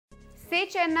Say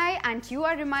Chennai and you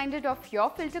are reminded of your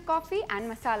filter coffee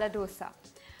and masala dosa.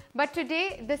 But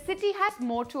today, the city has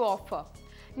more to offer.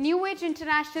 New age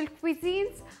international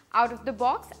cuisines, out of the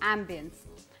box ambience.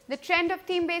 The trend of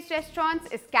theme-based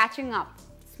restaurants is catching up.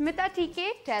 Smita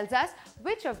TK tells us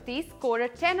which of these score a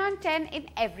 10 on 10 in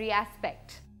every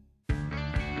aspect.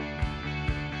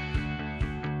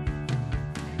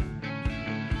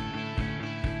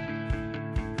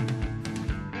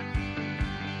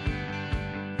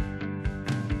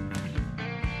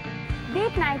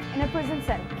 Date night in a prison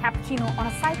cell, cappuccino on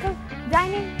a cycle,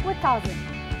 dining with thousands.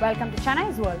 Welcome to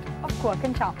Chennai's world of quirk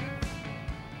and charm.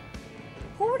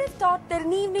 Who would have thought that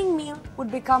an evening meal would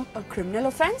become a criminal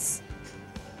offence?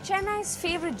 Chennai's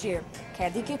favourite jail,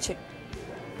 Kaidi Kitchen.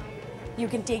 You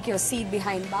can take your seat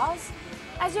behind bars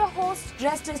as your hosts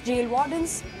dressed as jail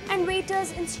wardens and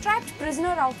waiters in striped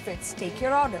prisoner outfits take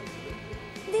your order.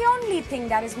 The only thing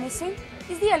that is missing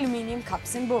is the aluminium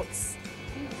cups and bowls.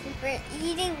 We're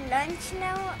eating lunch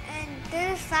now and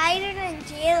there's a siren in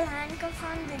jail, handcuffs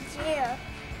on the jail.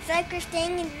 It's like we're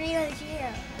staying in real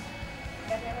jail.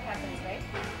 That never happens, right?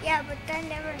 Yeah, but that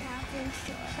never happens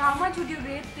to us. How much would you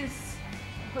rate this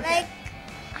hotel? Like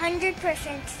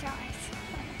 100% stars.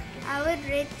 I would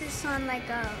rate this on like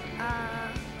a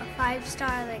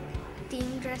 5-star like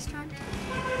themed restaurant.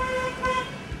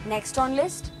 Next on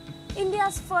list,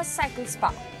 India's first cycle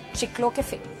spa, Chiklo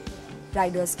Cafe.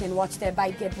 Riders can watch their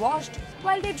bike get washed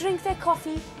while they drink their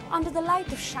coffee under the light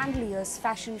of chandeliers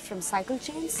fashioned from cycle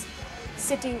chains,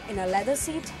 sitting in a leather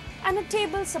seat and a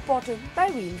table supported by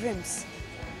wheel rims.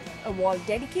 A wall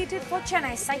dedicated for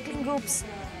Chennai cycling groups,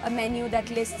 a menu that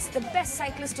lists the best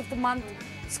cyclist of the month,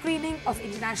 screening of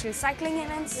international cycling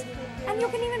events, and you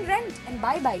can even rent and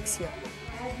buy bikes here.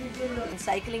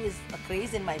 Cycling is a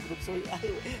craze in my group, so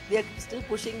they are still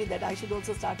pushing me that I should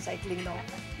also start cycling now.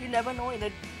 You never know,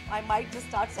 I might just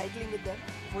start cycling with them.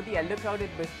 For the elder crowd,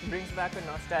 it brings back a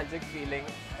nostalgic feeling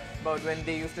about when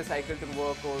they used to cycle to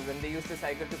work or when they used to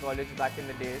cycle to college back in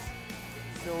the days.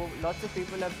 So lots of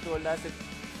people have told us it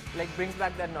brings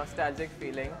back that nostalgic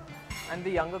feeling, and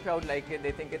the younger crowd like it.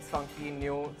 They think it's funky,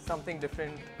 new, something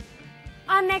different.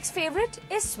 Our next favourite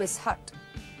is Swiss Hut.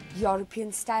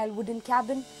 European-style wooden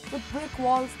cabin with brick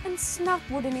walls and snug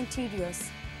wooden interiors,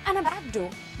 and a back door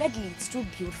that leads to a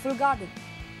beautiful garden.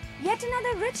 Yet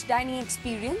another rich dining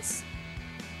experience.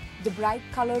 The bright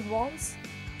coloured walls,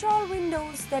 tall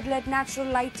windows that let natural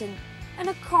light in, and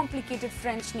a complicated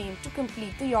French name to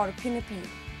complete the European appeal,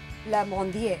 La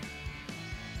Mondière.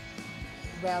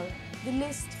 Well, the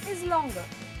list is longer.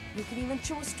 You can even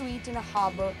choose to eat in a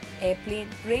harbour, airplane,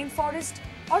 rainforest,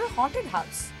 or a haunted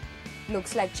house.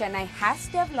 Looks like Chennai has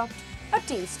developed a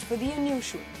taste for the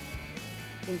unusual.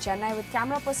 In Chennai with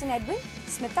camera person Edwin,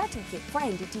 Smita TK for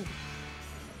NDTV.